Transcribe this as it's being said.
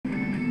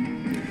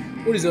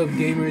What is up,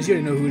 gamers? You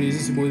already know who it is.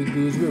 It's your boy The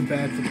Goose. We're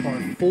back for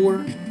part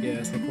 4. Yeah,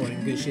 it's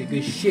recording. Good shit,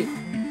 good shit.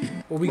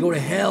 Or we go to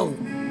hell.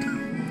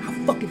 How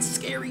fucking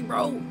scary,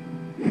 bro.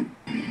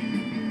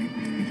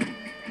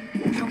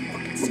 How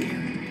fucking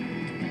scary.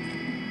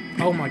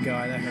 Oh my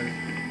god, that hurt.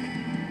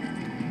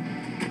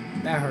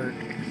 That hurt.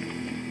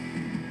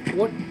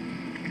 What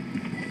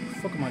the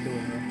fuck am I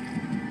doing,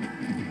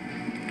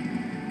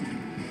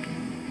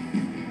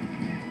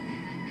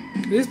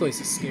 bro? This place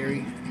is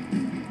scary.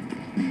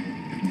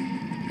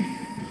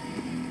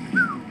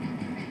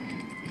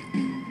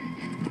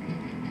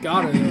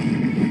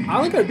 I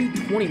only gotta beat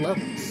 20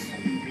 levels,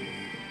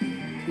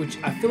 which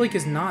I feel like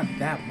is not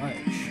that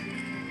much.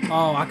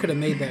 Oh, I could have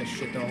made that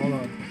shit though. Hold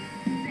on.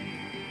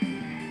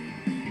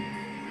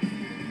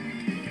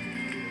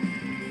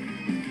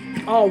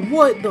 Oh,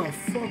 what the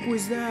fuck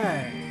was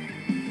that?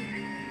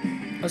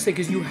 I'll say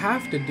because you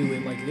have to do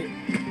it like this.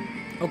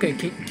 Okay,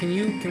 can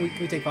we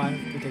take 5?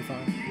 Can we take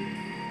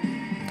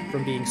 5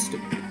 from being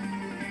stupid?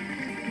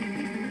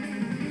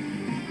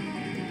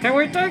 Can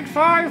we take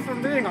 5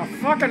 from being a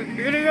fucking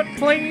idiot,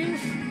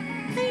 please?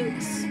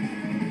 Thanks.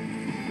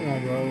 Come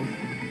on, bro.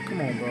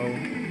 Come on, bro.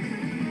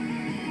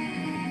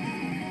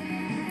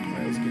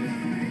 Alright, let's get it.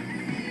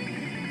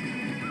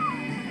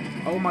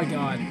 Oh my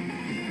god.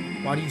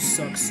 Why do you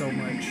suck so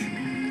much?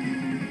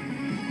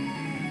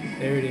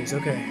 There it is.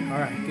 Okay.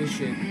 Alright, good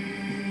shit.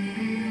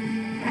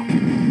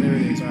 There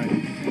it is.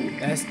 Alright.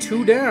 That's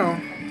 2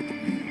 down.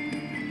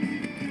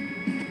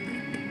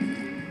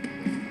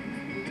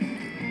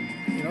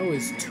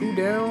 Is 2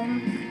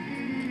 down,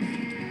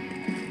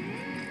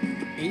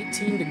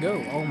 18 to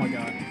go. Oh my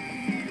god.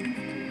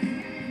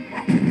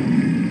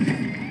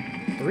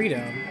 3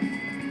 down.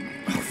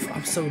 Oh,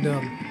 I'm so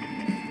dumb.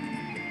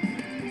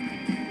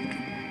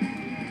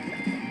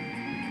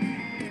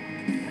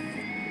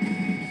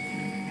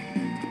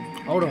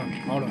 Hold on,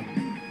 hold on.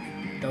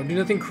 Don't do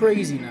nothing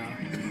crazy now.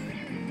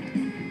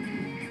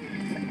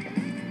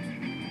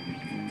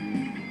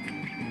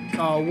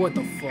 Oh, what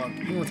the fuck?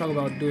 You wanna talk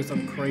about doing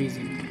something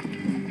crazy?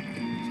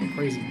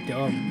 Crazy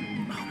dumb.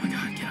 Oh my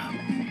god, get up.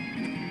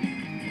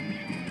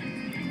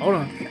 Hold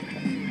on.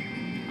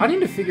 I need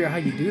to figure out how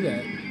you do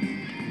that.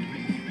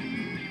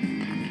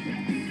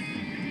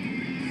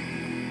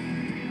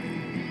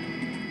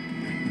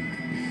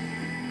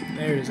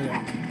 There it is.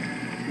 Okay.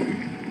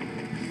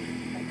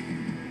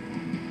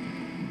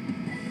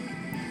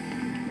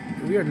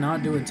 We are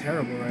not doing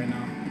terrible right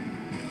now.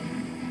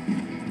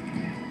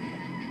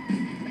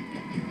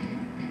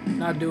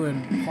 Not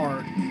doing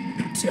hard.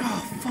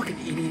 Oh, fucking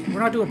idiot. We're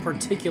not doing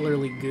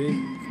particularly good,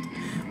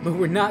 but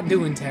we're not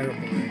doing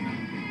terrible right now.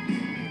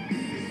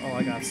 All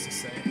I got to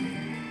say.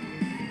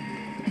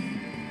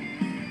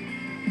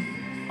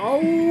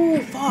 Oh,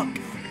 fuck.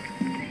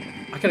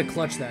 I could have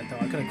clutched that, though.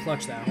 I could have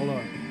clutched that. Hold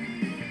on.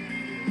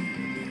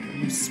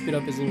 You spit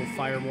up his little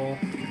fireball.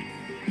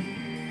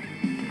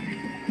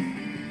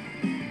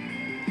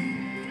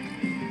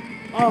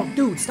 Oh,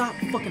 dude, stop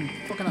fucking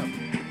up.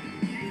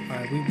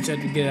 Alright, we just had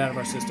to get it out of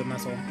our system,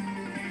 that's all.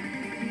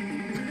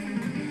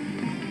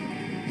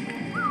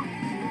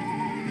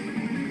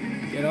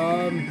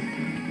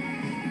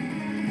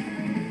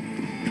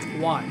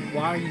 Why?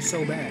 Why are you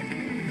so bad?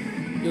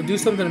 You'll do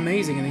something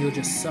amazing and then you'll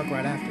just suck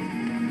right after.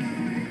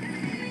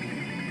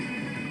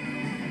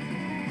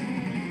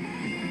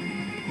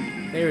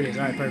 There it is.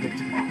 Alright, perfect.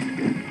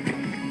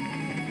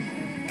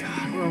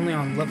 God, we're only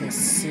on level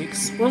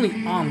 6. We're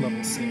only on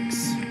level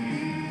 6.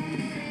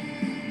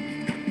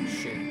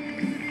 Shit.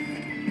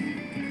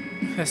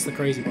 That's the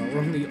crazy part. We're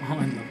only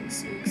on level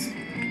 6.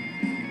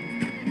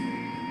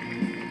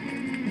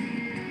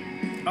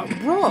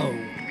 Bro!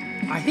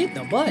 I hit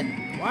the button.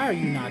 Why are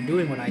you not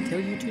doing what I tell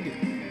you to do?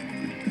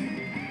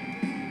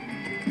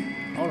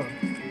 Hold on.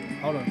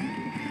 Hold on.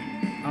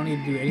 I don't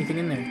need to do anything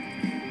in there.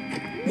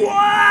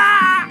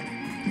 What?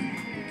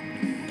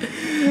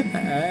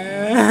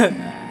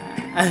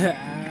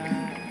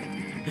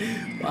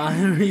 Why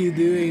are you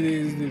doing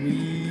this to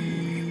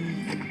me?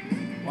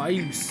 Why do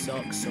you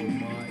suck so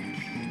much?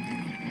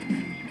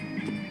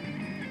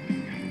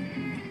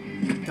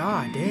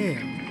 God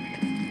damn.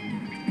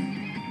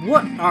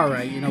 What?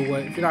 Alright, you know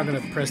what? If you're not gonna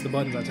press the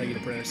buttons I'll tell you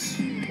to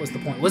press. What's the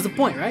point? What's the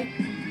point, right?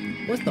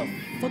 What's the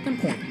fucking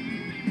point?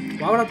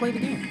 Why would I play the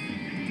game?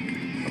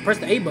 I press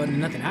the A button and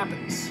nothing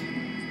happens.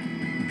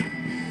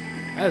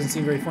 That doesn't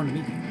seem very fun to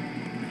me.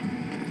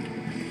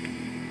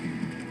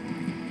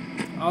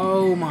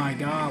 Oh my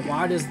god,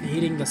 why does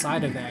hitting the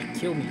side of that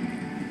kill me?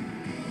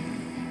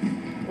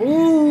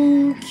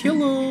 Oh,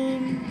 kill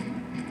him!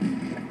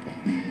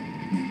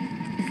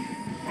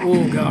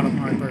 Oh, got him.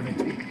 Alright, perfect.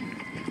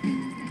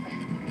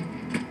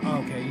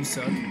 Okay, you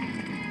suck.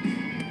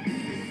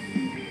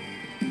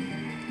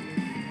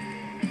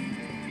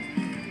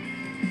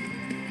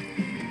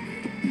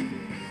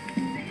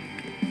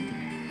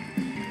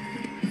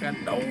 I got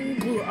no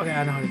clue. Okay,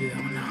 I know how to do that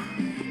one now.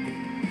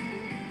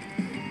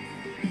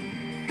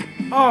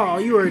 Oh,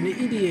 you are an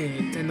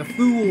idiot and a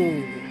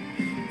fool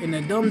and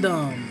a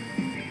dum-dum.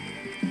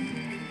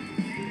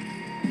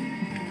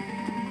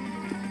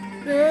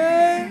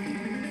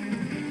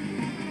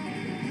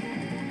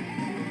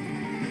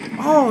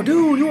 Oh,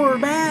 dude, you were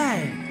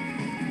bad.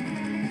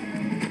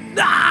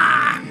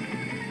 Ah!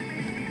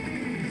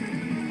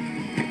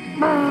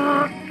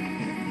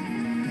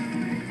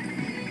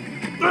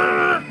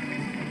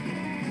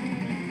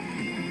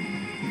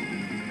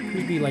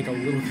 Please be like a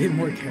little bit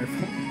more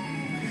careful.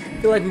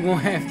 I feel like we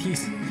won't have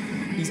these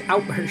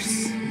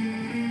outbursts.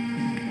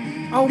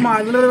 Oh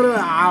my!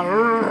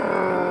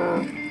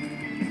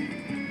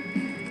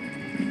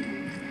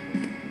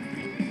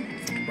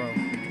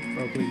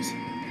 Bro, please.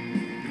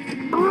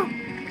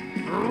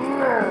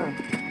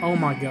 Oh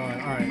my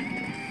god! All right,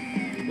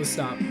 let's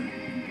stop.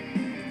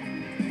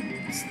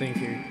 Let's think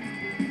here.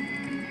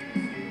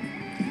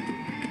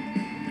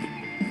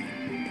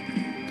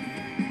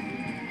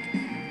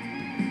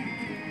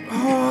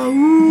 Oh,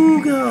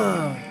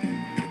 ooga!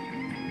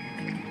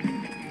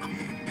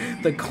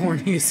 The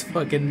corniest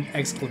fucking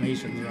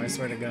exclamations, I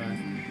swear to God.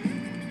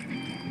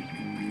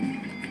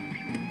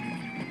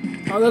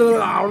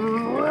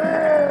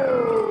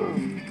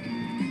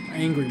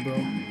 Angry, bro.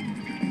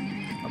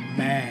 I'm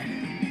mad.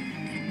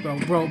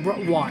 Bro,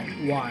 why?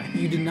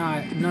 You did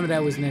not, none of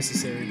that was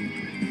necessary.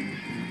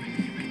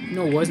 You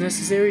know what was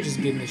necessary? Just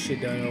getting this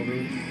shit done over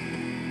with.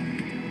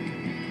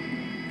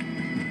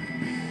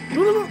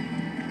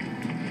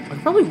 I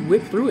could probably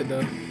whip through it, though,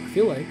 I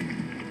feel like.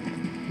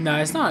 No,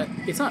 it's not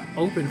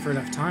open for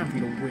enough time for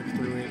you to whip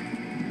through it.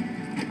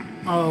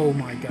 Oh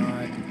my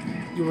god.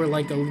 You were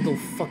like a little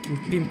fucking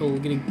pimple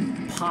getting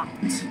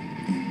popped.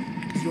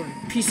 Because you're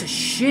a piece of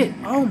shit.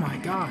 Oh my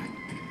god.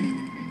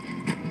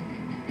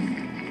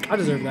 I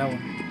deserve that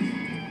one.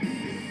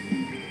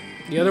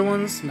 The other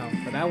ones? No.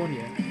 But that one,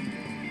 yeah.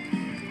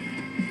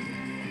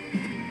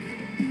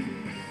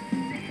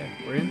 Okay,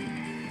 we're in.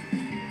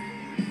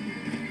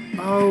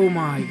 Oh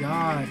my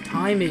god.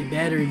 Time it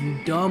better, you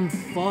dumb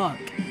fuck.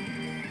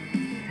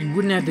 You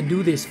wouldn't have to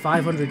do this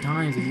 500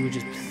 times if you would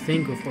just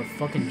think before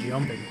fucking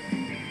jumping.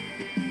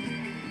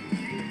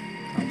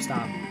 Oh,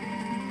 stop.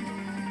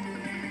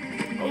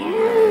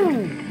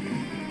 Oh!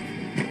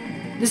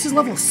 This is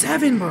level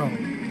 7, bro.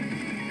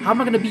 How am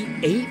I gonna be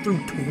 8 through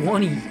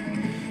 20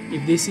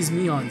 if this is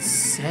me on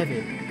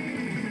 7?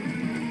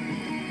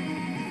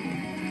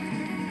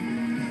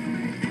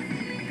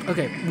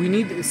 Okay, we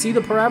need to see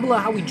the parabola,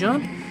 how we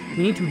jump?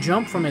 We need to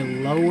jump from a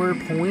lower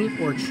point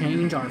or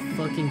change our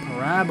fucking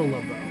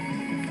parabola, bro.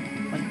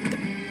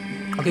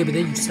 Okay, but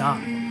then you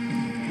stop.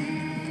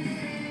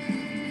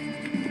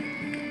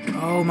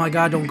 Oh my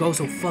god, don't go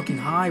so fucking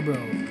high, bro.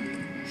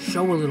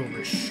 Show a little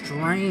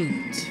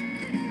restraint.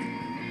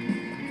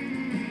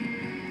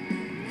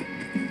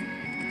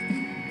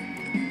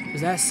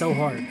 Is that so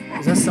hard?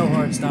 Is that so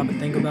hard to stop and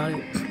think about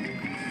it?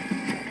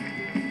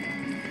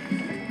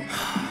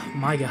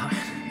 My god.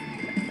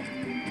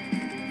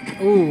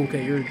 Oh,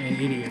 okay, you're an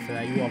idiot for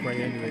that. You walk right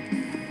into it.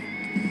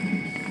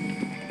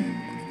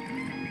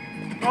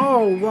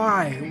 Oh,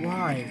 why?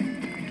 Why?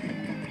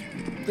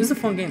 This is a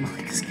fun game. I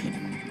like this game.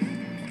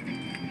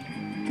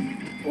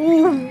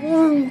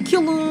 Oh,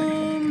 kill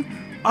him!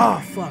 Oh,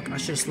 fuck. I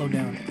should have slowed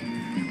down.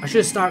 I should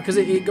have stopped, because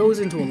it goes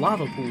into a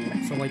lava pool.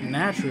 So, like,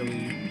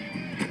 naturally...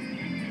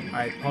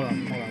 Alright, hold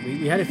on.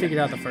 We had it figured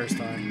out the first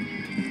time.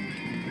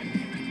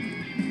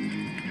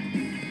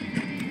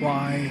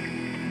 Why?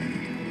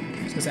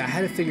 I was gonna say, I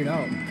had it figured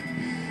out.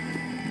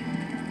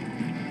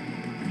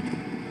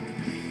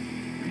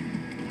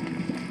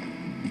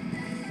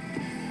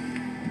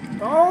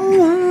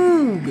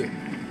 Oh!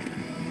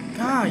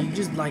 God, you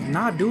just like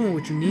not doing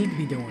what you need to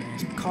be doing.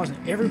 It's causing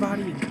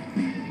everybody.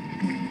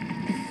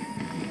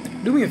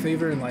 Do me a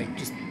favor and like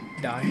just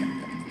die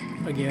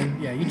again.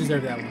 Yeah, you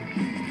deserve that one.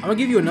 I'm gonna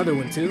give you another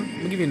one too. I'm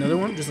gonna give you another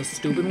one, just a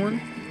stupid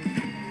one.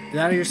 Is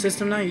that out of your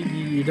system now?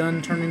 You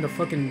done turning into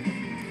fucking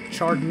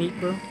charred meat,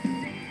 bro?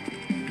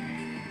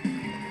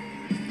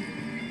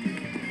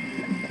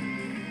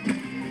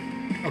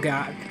 Okay,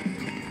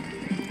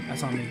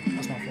 that's on me.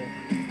 That's my fault.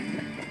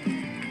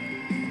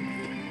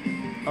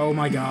 Oh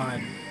my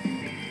god.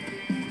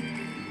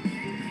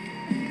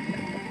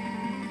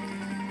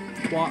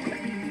 What?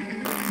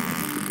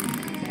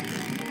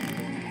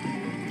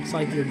 It's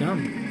like you're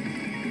dumb.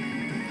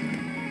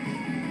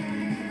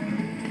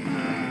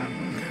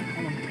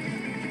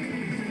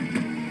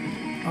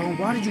 Oh,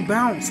 why did you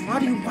bounce? Why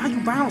you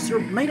bounce? You're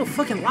made of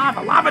fucking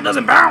lava. Lava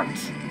doesn't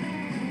bounce.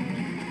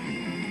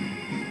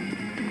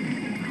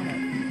 How that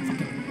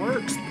fucking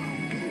works, bro.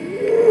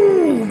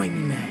 Ooh, make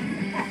me mad.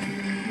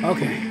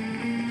 Okay.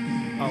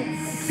 Oh,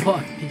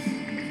 fuck me.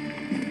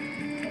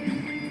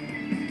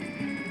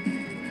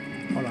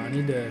 Hold on, I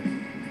need to...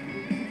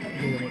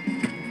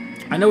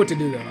 I know what to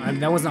do, though.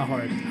 That was not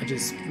hard. I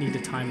just need to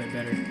time it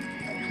better.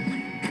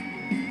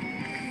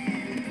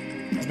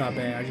 It's not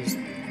bad. I just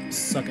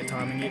suck at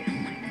timing it.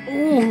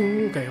 Oh,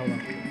 okay, hold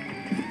on.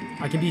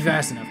 I can be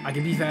fast enough. I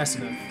just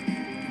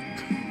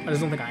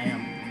don't think I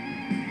am.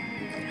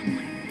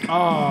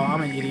 Oh,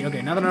 I'm an idiot.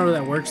 Okay, now that I know how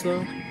that works,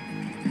 though.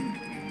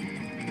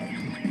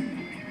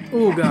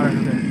 Oh, got it.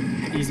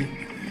 Okay. Easy.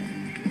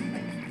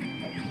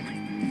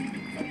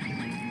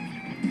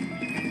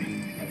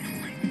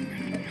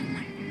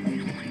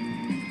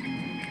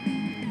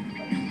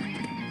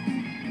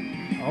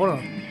 hold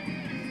on.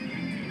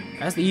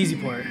 That's the easy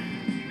part.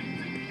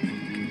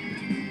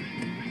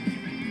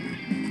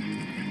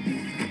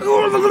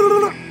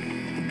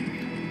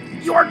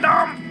 You're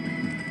dumb!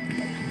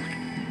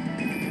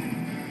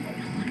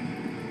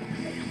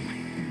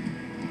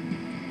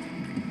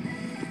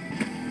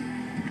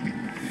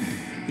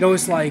 You know,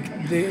 it's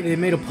like they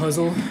made a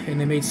puzzle and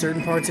they made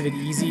certain parts of it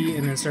easy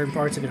and then certain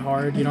parts of it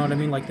hard. You know what I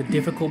mean? Like the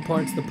difficult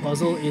parts of the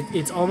puzzle,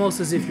 it's almost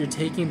as if you're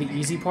taking the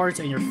easy parts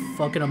and you're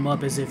fucking them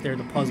up as if they're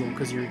the puzzle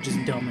because you're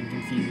just dumb and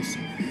confused.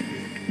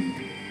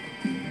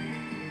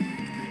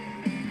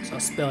 So I'll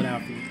spell it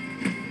out for you.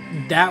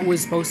 That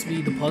was supposed to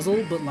be the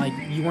puzzle, but like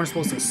you weren't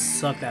supposed to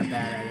suck that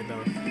bad at it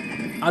though.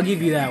 I'll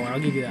give you that one. I'll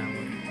give you that one.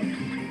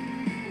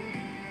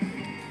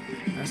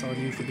 That's all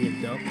you for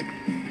being dumb.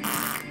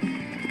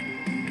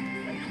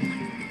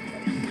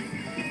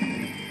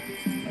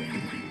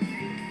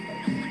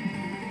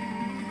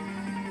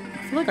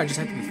 I feel like I just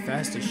have to be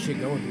fast as shit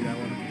going through that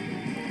one.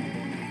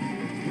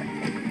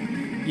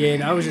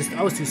 Yeah, I was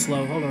too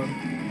slow. Hold on.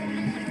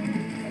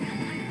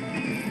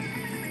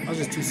 I was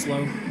just too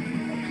slow.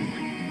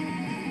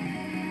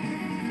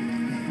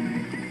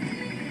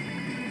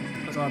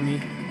 That's on me.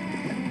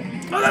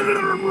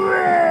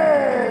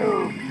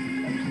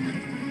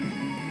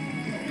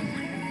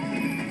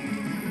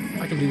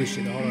 I can do this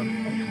shit though, hold on.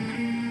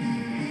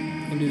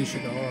 I can do this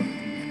shit though, hold on.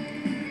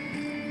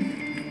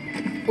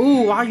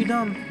 Ooh, why are you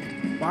dumb?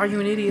 Why are you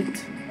an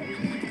idiot?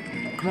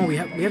 Come on, we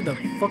have the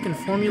fucking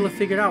formula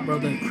figured out, bro.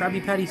 The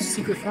Krabby Patty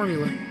secret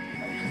formula.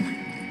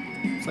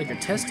 It's like you're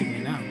testing me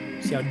now.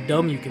 See how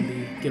dumb you can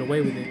be. Get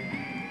away with it.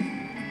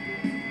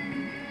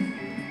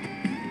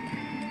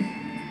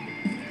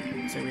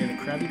 Say we have the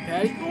Krabby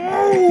Patty.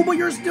 Oh, but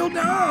you're still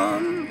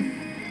dumb.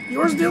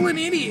 You're still an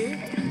idiot.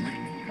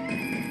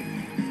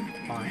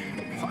 Why?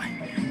 Why?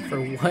 For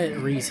what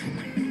reason?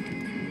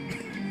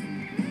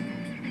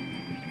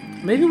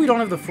 Maybe we don't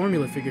have the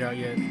formula figured out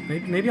yet.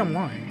 Maybe I'm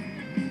lying.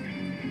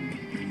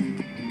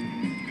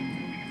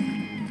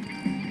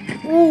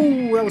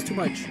 Ooh, that was too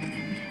much.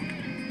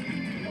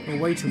 Or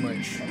way too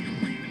much.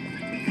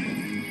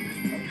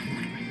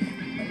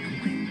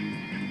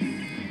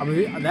 I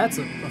mean, that's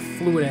a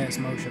fluid-ass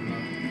motion,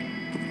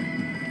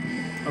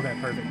 though. Okay,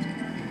 perfect.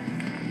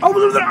 Oh,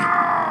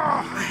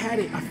 I had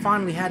it. I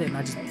finally had it, and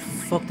I just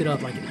fucked it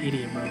up like an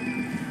idiot, bro.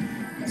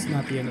 It's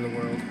not the end of the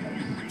world.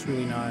 It's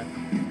really not.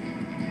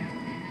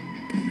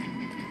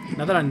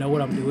 Now that I know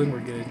what I'm doing,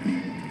 we're good.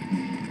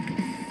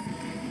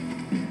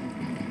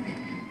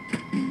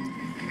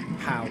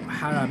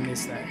 How did I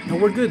miss that? No,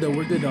 we're good though.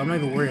 We're good though. I'm not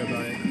even worried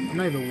about it. I'm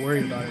not even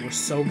worried about it. We're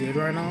so good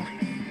right now. I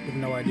have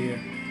no idea.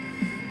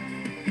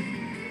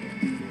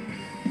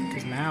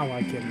 Because now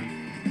I can...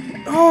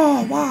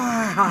 Oh,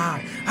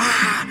 why?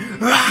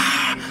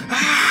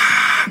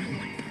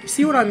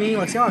 See what I mean?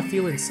 Like, see how I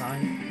feel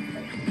inside?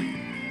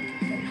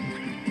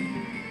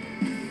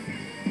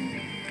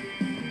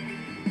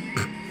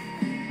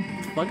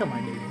 What the fuck am I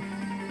doing?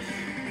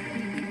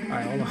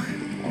 Alright, hold on.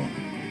 Hold on.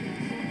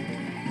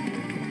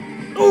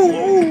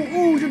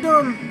 Oh, you're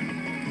dumb.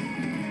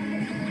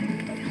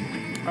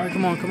 Alright,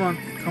 come on. Come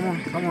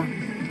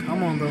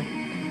on, bro.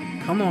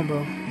 Come on,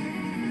 bro.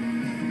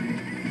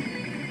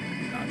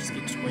 Nah, just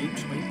wait.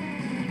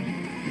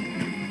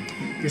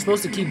 You're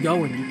supposed to keep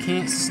going. You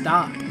can't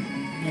stop.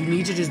 You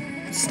need to just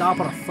stop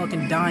on a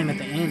fucking dime at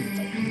the end.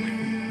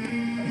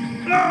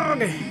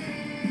 Okay.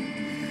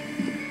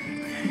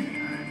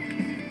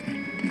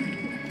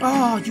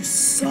 Oh, you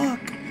suck.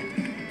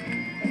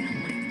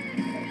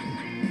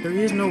 There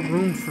is no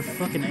room for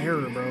fucking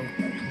error, bro.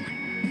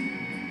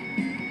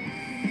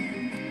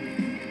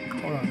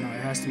 Hold on, no,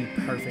 it has to be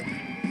perfect.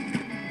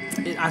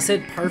 I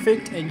said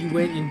perfect, and you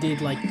went and did,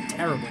 like,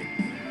 terrible.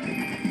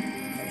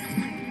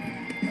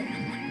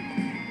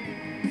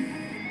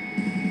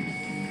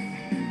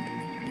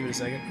 Give it a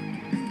second.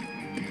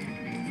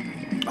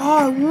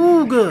 Oh,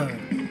 Wooga!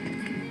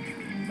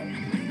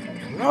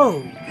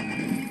 Bro!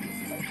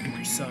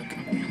 You suck.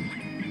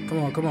 Come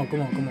on. Come on,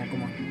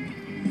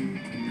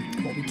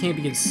 we can't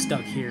be getting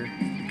stuck here.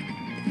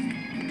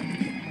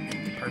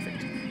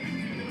 Perfect.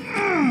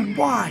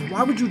 Why?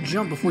 Why would you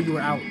jump before you were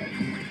out?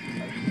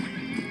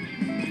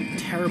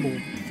 Terrible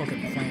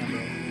fucking plan,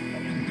 bro.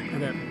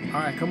 Okay,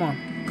 alright, come on.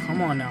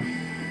 Come on now.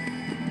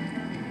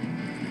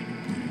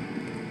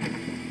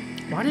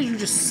 Why did you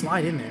just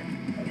slide in there?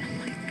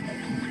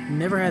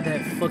 Never had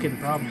that fucking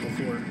problem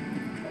before.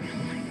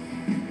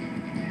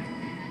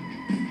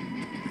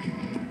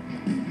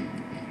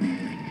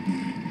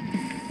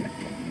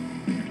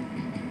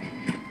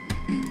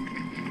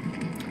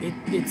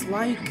 It's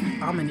like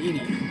I'm an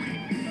idiot.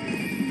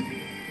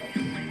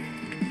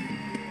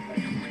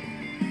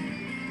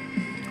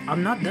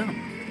 I'm not dumb.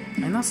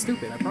 I'm not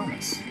stupid, I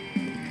promise.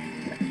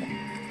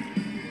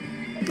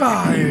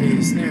 Ah, there it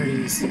is. There it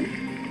is.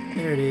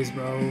 There it is,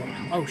 bro.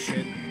 Oh,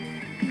 shit.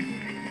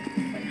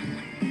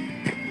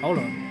 Hold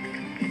on.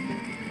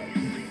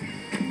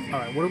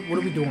 Alright, what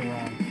are we doing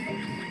wrong?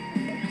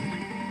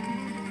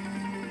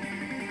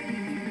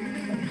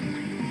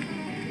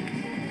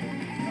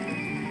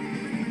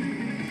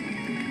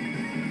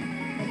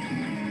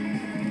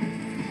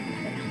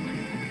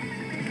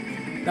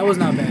 That was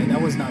not bad.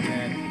 That was not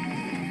bad.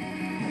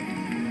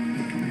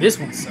 This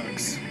one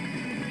sucks.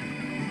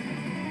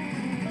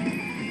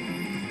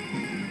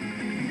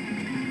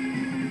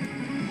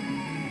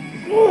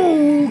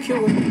 Oh,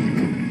 kill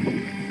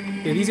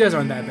him. Yeah, these guys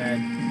aren't that bad.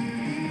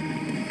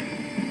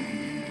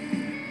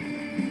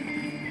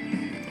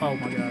 Oh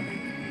my god.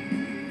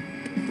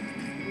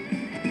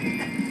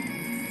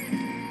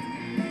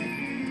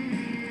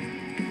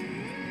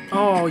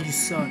 Oh, you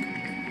suck.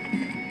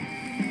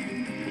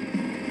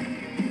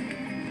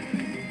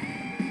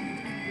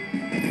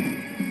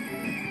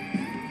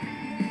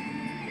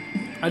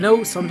 I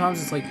know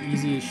sometimes it's like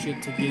easy as shit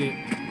to get it.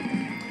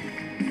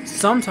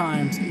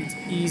 Sometimes it's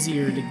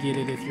easier to get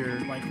it if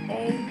you're like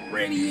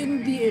already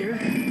in the air.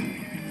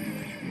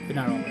 But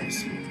not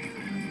always.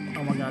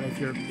 Oh my god, if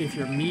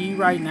you're me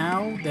right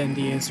now, then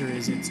the answer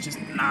is it's just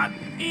not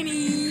any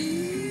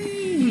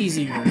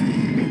easier.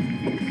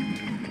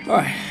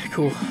 Alright,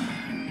 cool.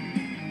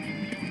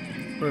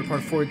 We're at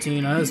part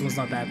 14. I know this one's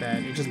not that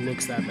bad. It just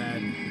looks that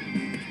bad.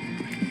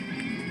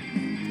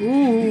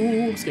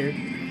 Ooh, I'm scared.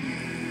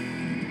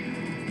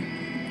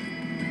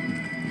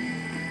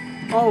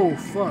 Oh,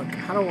 fuck.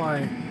 How do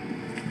I...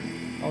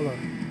 Hold on.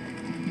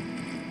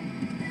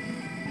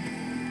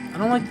 I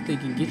don't like that they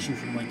can get you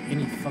from, like,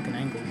 any fucking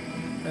angle.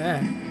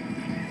 Yeah,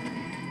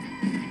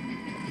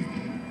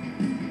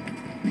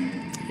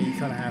 you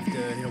kind of have to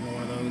hit him with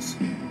one of those.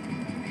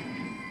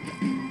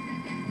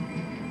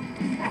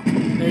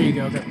 There you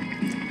go. Okay.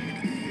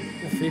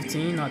 Well,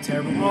 15, not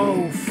terrible.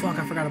 Oh, fuck.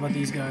 I forgot about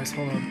these guys.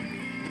 Hold on.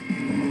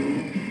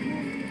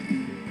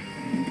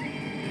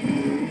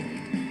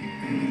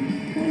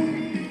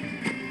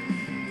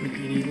 Let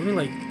me,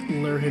 like,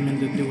 lure him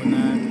into doing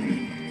that.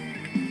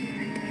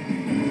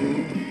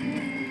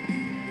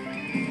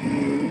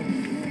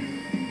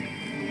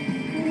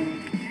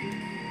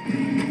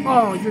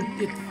 Oh,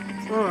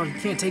 oh, you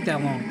can't take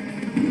that long.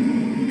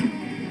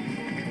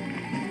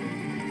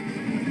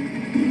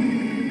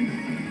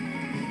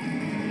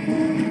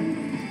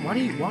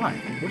 Why?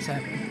 What's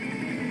happening?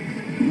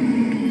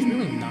 It's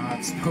really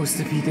not supposed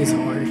to be this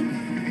hard.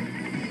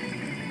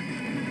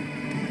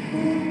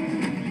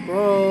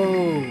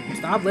 Bro,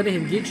 stop letting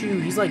him get you.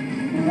 He's like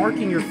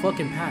marking your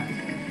fucking path.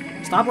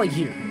 Stop like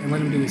here and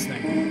let him do his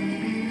thing.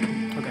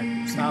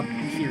 Okay, stop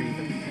here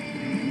even.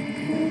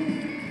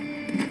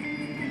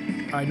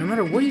 Alright, no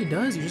matter what he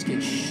does, you just get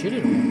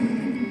shitted on.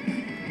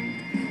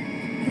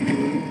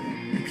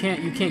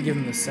 You can't give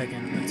him the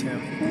second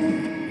attempt,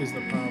 is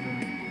the problem.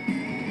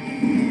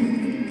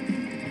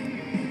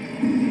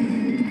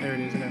 There it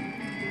is, okay.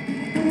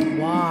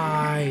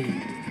 Why?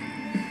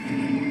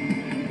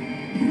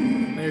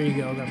 There you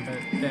go, got bet.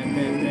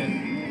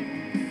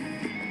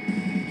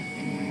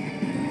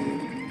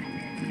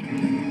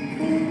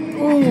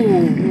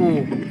 Oh,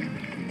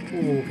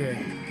 okay.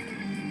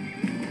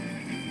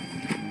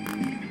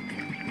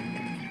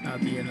 Not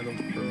the end of the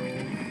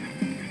world.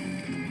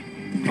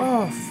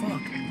 Oh,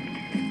 fuck.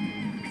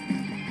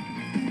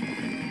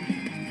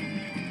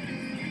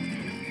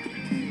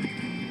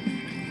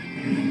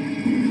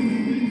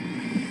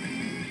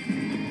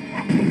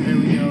 There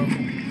we go.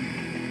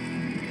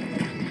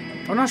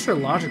 I'm not sure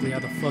logically how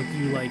the fuck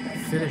you, like,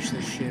 finish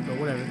this shit, but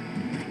whatever.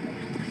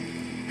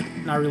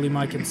 Not really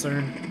my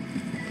concern.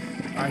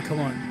 Alright, come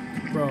on.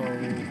 Bro.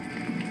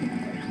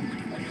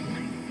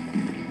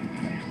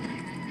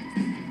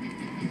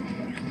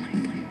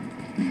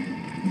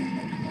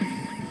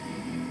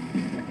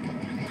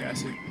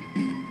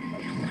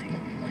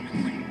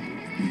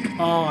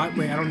 Oh,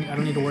 wait, I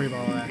don't need to worry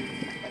about all that.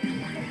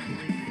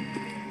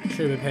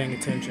 Should have been paying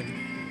attention.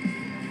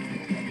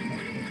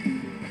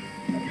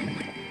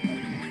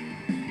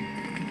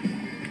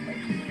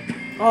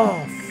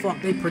 Oh,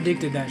 fuck, they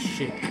predicted that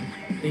shit.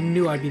 They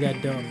knew I'd be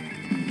that dumb.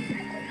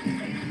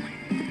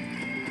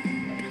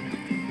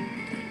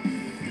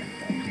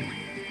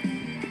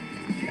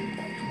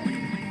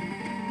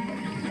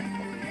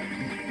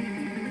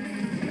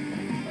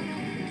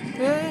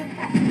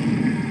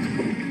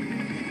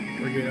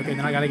 We're good. Okay,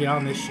 then I gotta get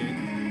on this shit.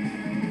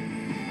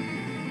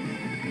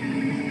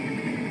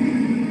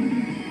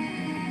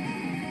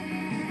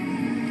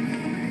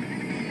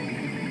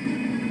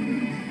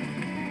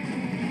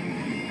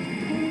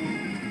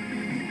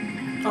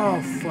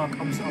 Oh fuck!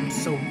 I'm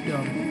so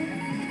dumb.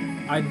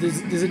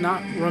 Does it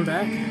not run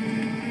back?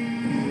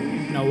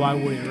 No, why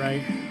would it?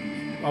 Right?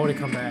 Why would it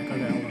come back?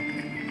 Okay, hold on.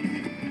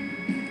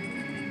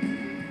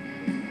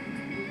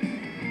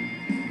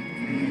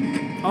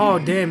 Oh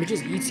damn! It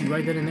just eats you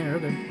right then and there.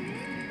 Okay.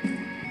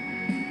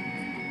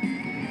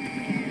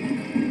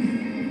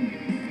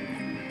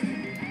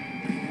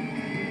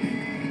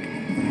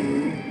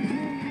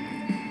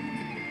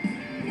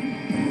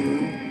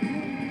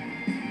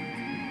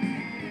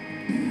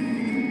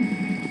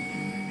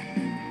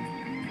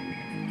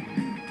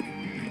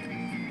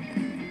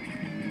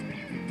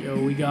 Yo,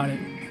 we got it.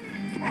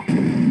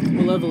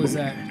 What level is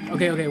that?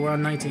 Okay, we're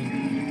on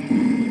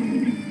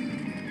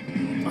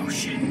 19. Oh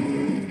shit.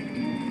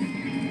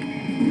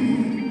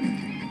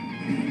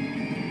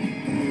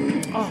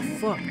 Oh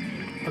fuck.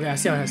 Okay, I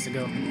see how it has to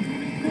go.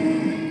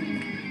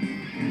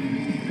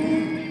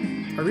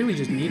 I really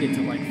just need it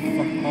to, like,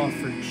 fuck off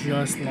for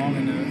just long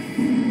enough.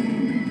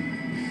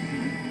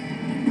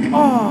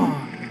 Oh!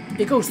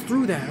 It goes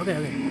through that. Okay,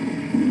 okay.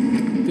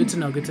 Good to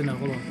know, good to know.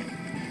 Hold on.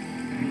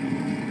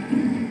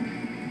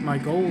 My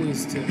goal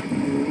is to...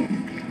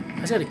 I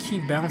just gotta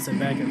keep bouncing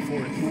back and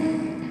forth.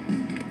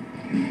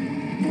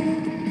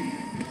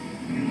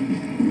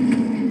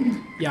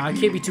 Yeah, I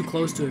can't be too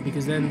close to it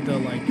because then the,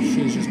 like,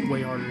 shit is just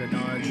way harder to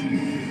dodge.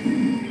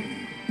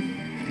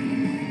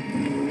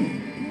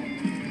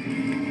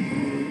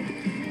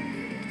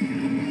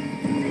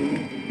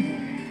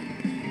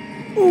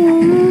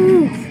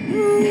 Ooh!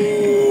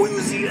 Ooh!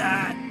 You see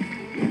that?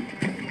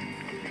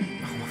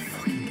 Oh my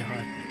fucking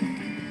god.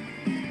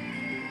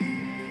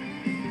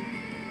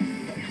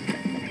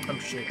 Oh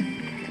shit.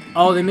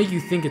 Oh, they make you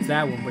think it's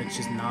that one, but it's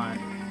just not.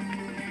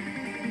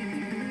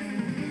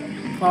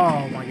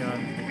 Oh my god.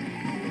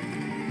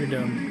 You're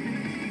dumb.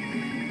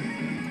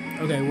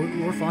 Okay,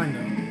 we're fine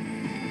though.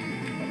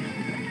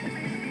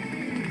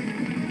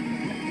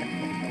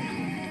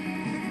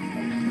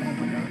 Oh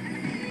my god.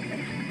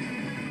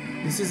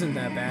 This isn't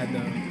that bad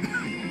though.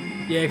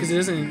 Yeah, because it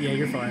isn't. Yeah,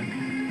 you're fine.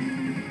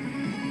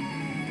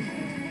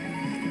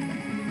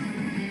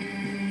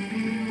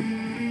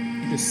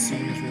 This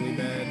seems really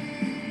bad.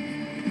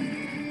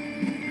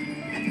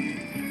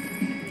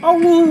 Oh,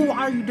 whoa, why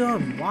are you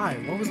dumb? Why?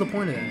 What was the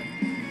point of that?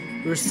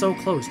 We were so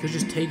close. You're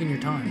just taking your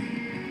time.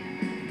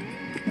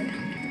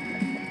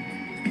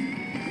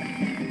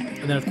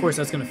 And then, of course,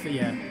 that's gonna fit.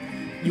 Yeah,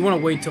 you want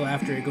to wait till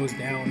after it goes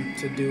down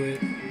to do it,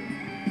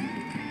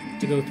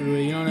 to go through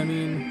it. You know what I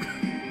mean?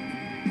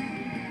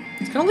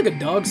 It's kind of like a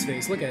dog's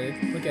face. Look at it.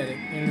 Look at it.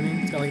 You know what I mean?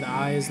 It's got like the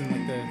eyes, and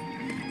like the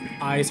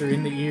eyes are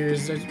in the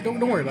ears. Don't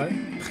worry about it.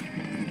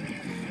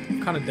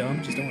 I'm kind of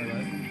dumb. Just don't worry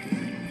about it.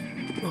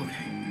 Okay.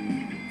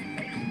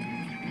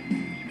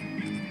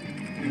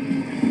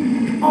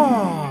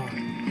 Oh.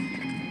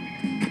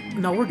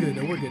 No, we're good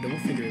though. We're good though. We'll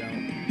figure it out.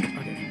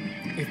 Okay.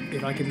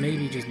 If I could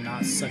maybe just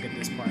not suck at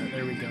this part.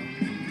 There we go.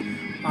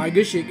 Alright,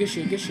 good shit, good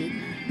shit, good shit.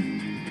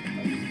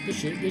 Good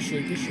shit, good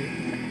shit, good shit.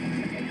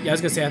 Yeah, I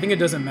was gonna say, I think it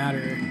doesn't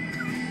matter.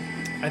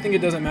 I think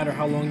it doesn't matter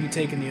how long you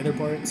take in the other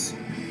parts.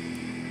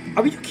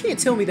 I mean, you can't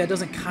tell me that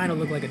doesn't kind of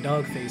look like a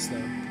dog face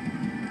though.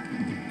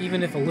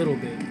 Even if a little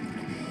bit.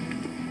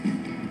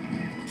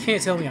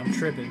 Can't tell me I'm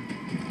tripping.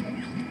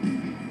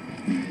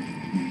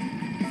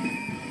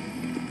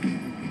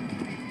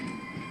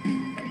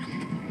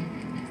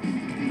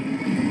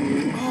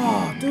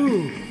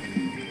 Dude.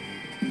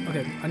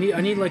 Okay, I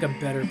need like a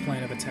better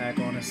plan of attack,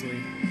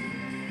 honestly.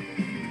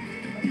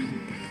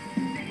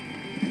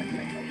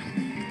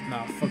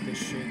 Nah, fuck this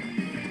shit.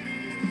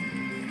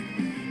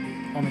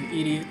 I'm an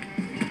idiot.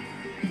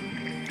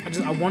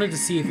 I wanted to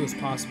see if it was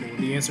possible.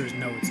 The answer is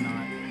no, it's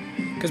not.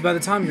 Because by the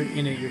time you're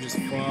in it, you're just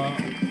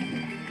fucked.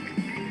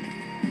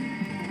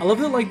 I love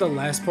that like the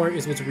last part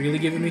is what's really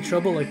giving me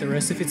trouble. Like the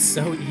rest of it's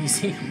so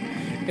easy,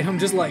 and I'm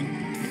just like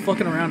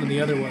fucking around in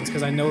the other ones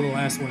because I know the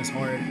last one is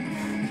hard.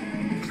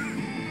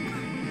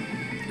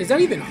 It's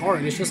not even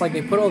hard, it's just like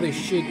they put all this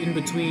shit in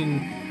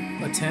between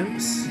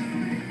attempts.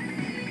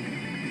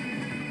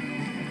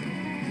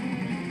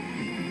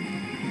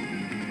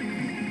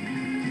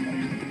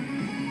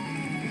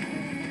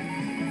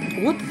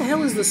 What the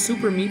hell is the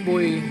Super Meat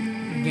Boy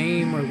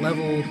game or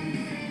level?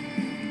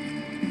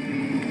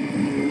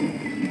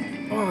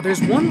 Oh,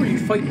 there's one where you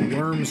fight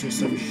worms or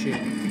some shit.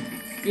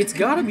 It's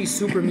gotta be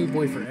Super Meat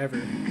Boy Forever.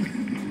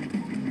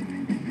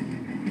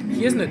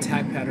 He has an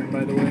attack pattern,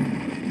 by the way.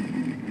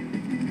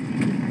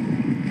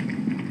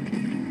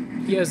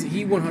 He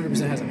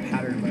 100% has a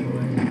pattern, by the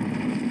way.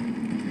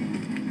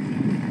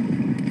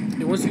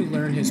 And once you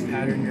learn his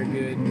pattern, you're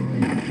good.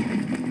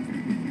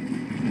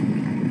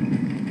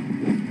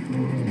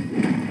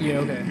 Yeah,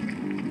 okay.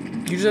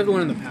 You just have to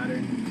learn the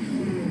pattern.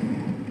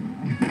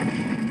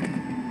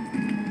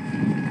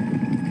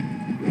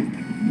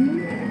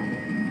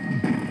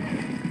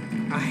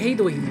 I hate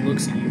the way he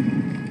looks at you.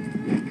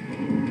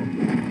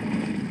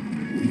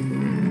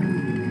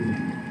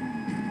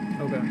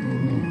 Okay.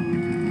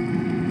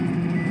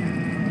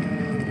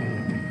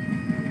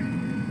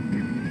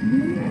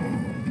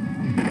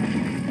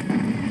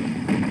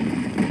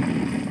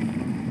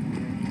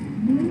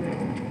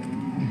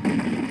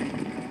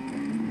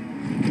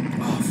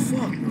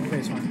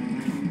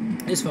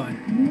 It's fine.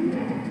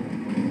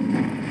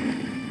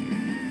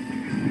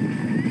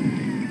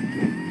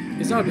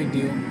 It's not a big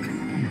deal.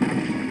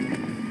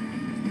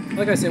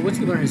 Like I said, once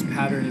you learn his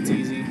pattern, it's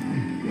easy.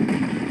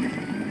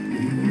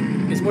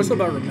 It's more so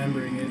about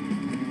remembering it.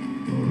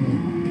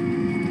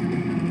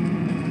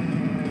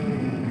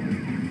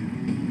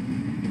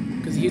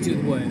 Because he hits you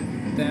with what?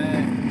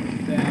 That.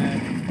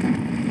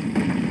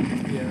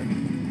 Yeah.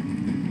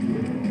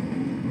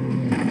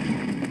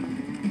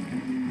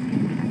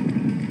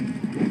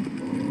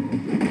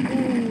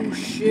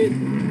 Shit.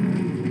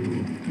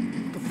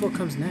 What the fuck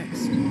comes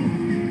next?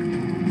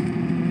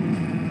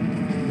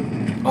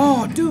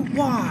 Oh, dude,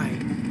 why?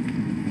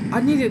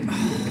 I needed...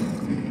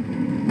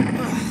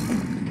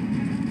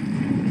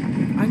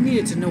 I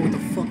needed to know what the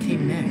fuck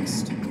came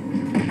next.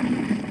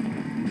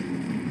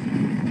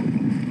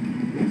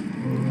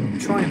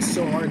 trying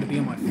so hard to be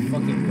on my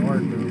fucking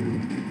guard, bro.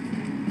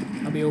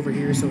 I'll be over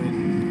here so it...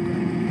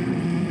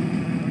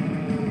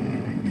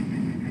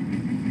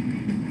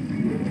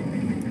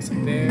 So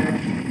there,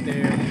 and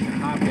then you can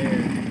hop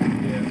there.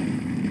 Yeah.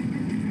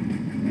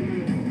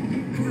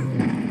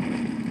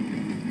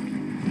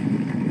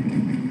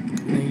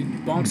 And then he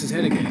bonks his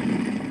head again.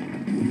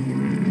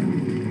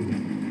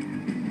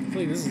 I feel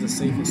like this is the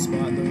safest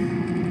spot,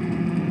 though.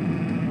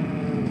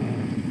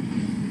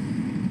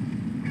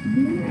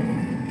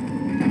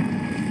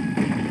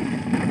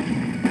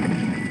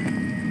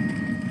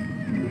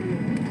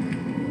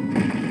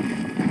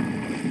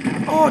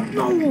 Oh,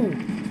 no!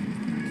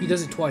 He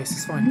does it twice.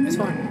 It's fine. It's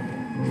fine.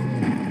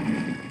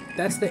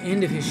 That's the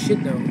end of his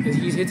shit, though. Is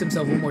he hits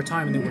himself one more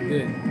time and then we're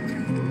good.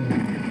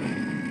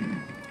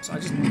 So I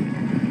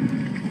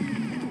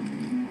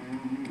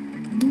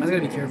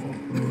gotta be careful.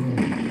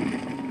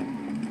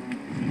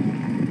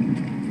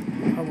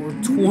 Oh, we're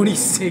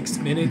 26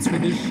 minutes for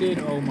this shit.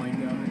 Oh my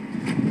god.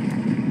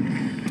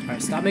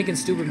 Alright, stop making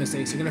stupid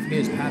mistakes. You're gonna forget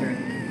his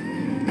pattern.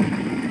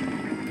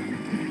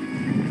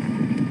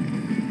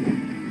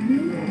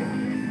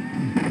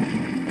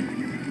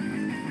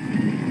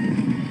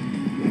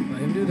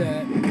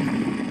 That.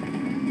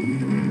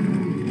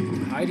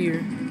 Hide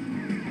here.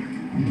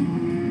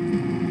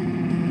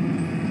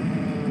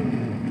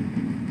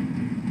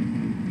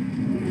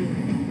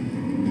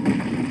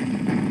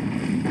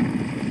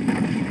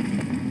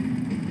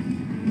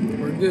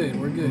 We're good,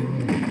 we're good.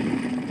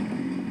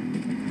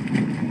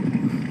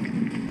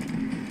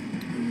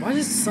 Why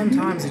just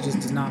sometimes it just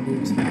does not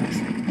move as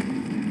fast?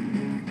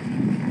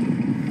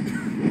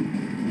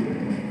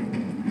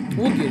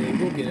 We'll get it,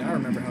 we'll get it. I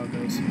remember how it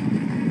goes.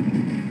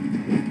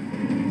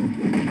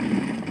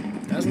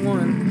 That's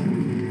one.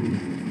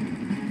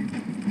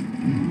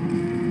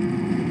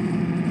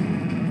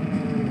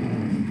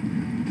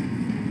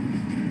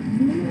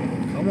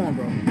 Come on,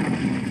 bro.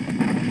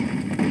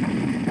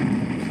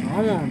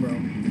 Come on, bro.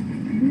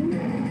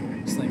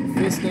 Slam your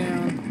fist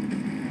down.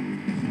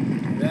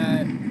 Do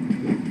that.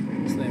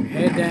 Slam your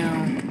head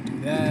down. Do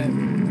that.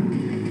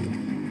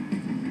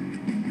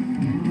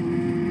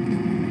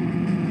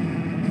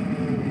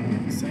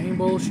 Same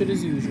bullshit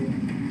as usual.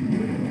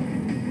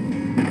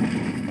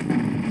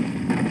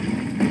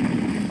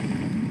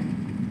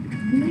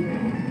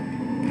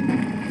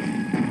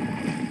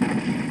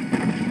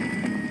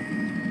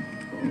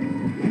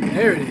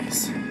 There it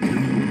is.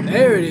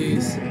 There it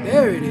is.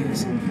 There it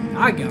is.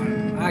 I got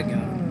him. I got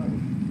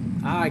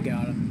him. I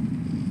got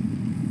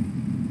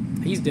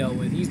him. He's dealt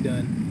with. He's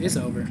done. It's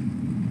over.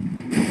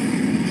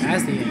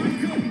 That's the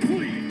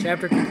end.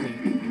 Chapter complete.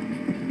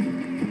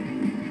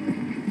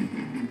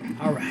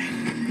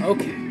 Alright.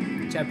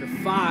 Okay. Chapter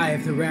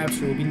 5, The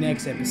Rapture, will be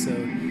next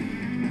episode.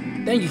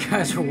 Thank you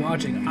guys for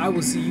watching. I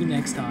will see you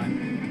next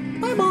time.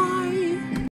 Bye-bye.